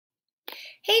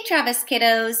Hey Travis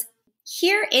kiddos!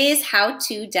 Here is how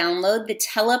to download the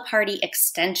Teleparty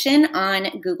extension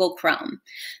on Google Chrome.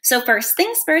 So first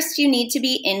things first, you need to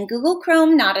be in Google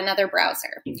Chrome, not another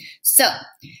browser. So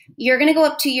you're going to go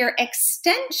up to your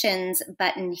extensions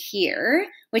button here,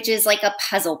 which is like a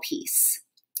puzzle piece.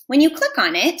 When you click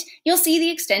on it, you'll see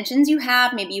the extensions you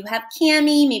have. Maybe you have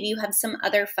Cami, maybe you have some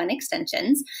other fun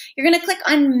extensions. You're going to click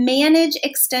on Manage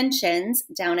Extensions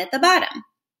down at the bottom.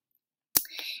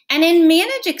 And in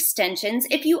Manage Extensions,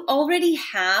 if you already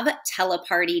have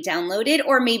Teleparty downloaded,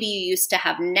 or maybe you used to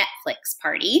have Netflix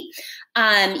Party,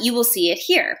 you will see it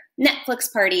here.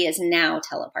 Netflix Party is now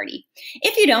Teleparty.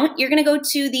 If you don't, you're going to go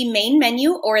to the main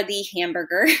menu, or the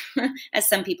hamburger, as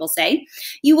some people say.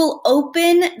 You will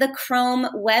open the Chrome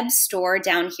Web Store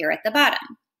down here at the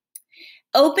bottom.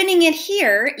 Opening it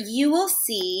here, you will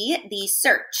see the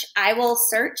search. I will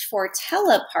search for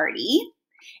Teleparty,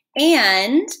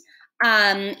 and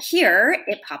here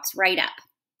it pops right up.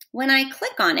 When I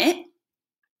click on it,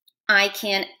 I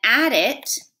can add it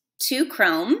to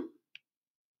Chrome,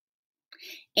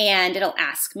 and it'll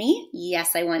ask me,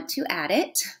 yes, I want to add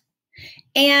it.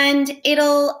 And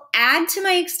it'll add to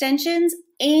my extensions,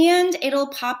 and it'll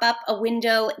pop up a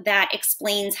window that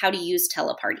explains how to use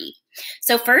Teleparty.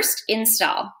 So first,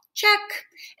 install. Check.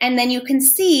 And then you can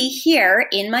see here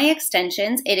in my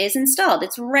extensions, it is installed.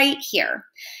 It's right here.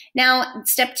 Now,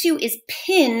 step 2 is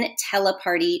pin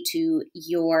Teleparty to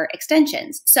your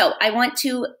extensions. So I want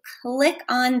to click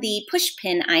on the push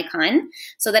pin icon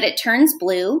so that it turns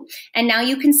blue. And now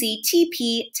you can see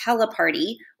TP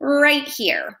Teleparty right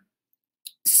here.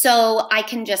 So I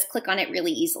can just click on it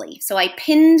really easily. So I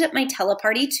pinned my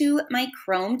Teleparty to my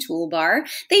Chrome toolbar.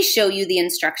 They show you the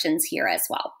instructions here as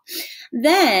well.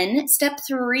 Then step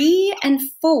 3 and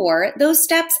 4, those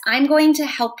steps I'm going to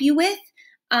help you with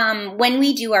when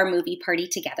we do our movie party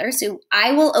together. So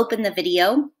I will open the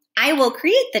video, I will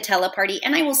create the Teleparty,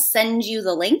 and I will send you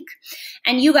the link.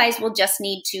 And you guys will just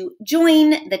need to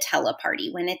join the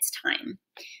Teleparty when it's time.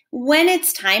 When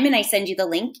it's time and I send you the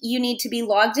link, you need to be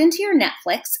logged into your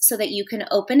Netflix so that you can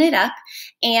open it up.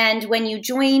 And when you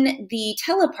join the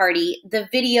Teleparty, the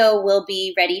video will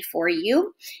be ready for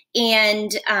you.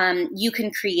 And you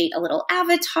can create a little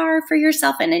avatar for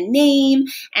yourself and a name,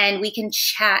 and we can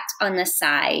chat on the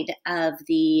side of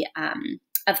the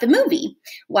movie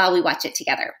while we watch it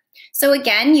together. So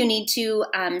again, you need to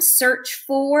search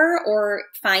for or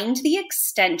find the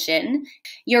extension.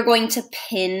 You're going to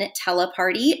pin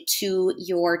Teleparty to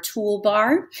your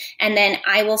toolbar, and then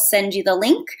I will send you the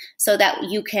link so that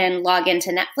you can log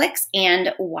into Netflix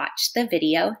and watch the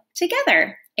video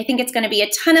together. I think it's going to be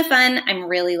a ton of fun. I'm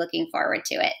really looking forward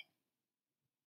to it.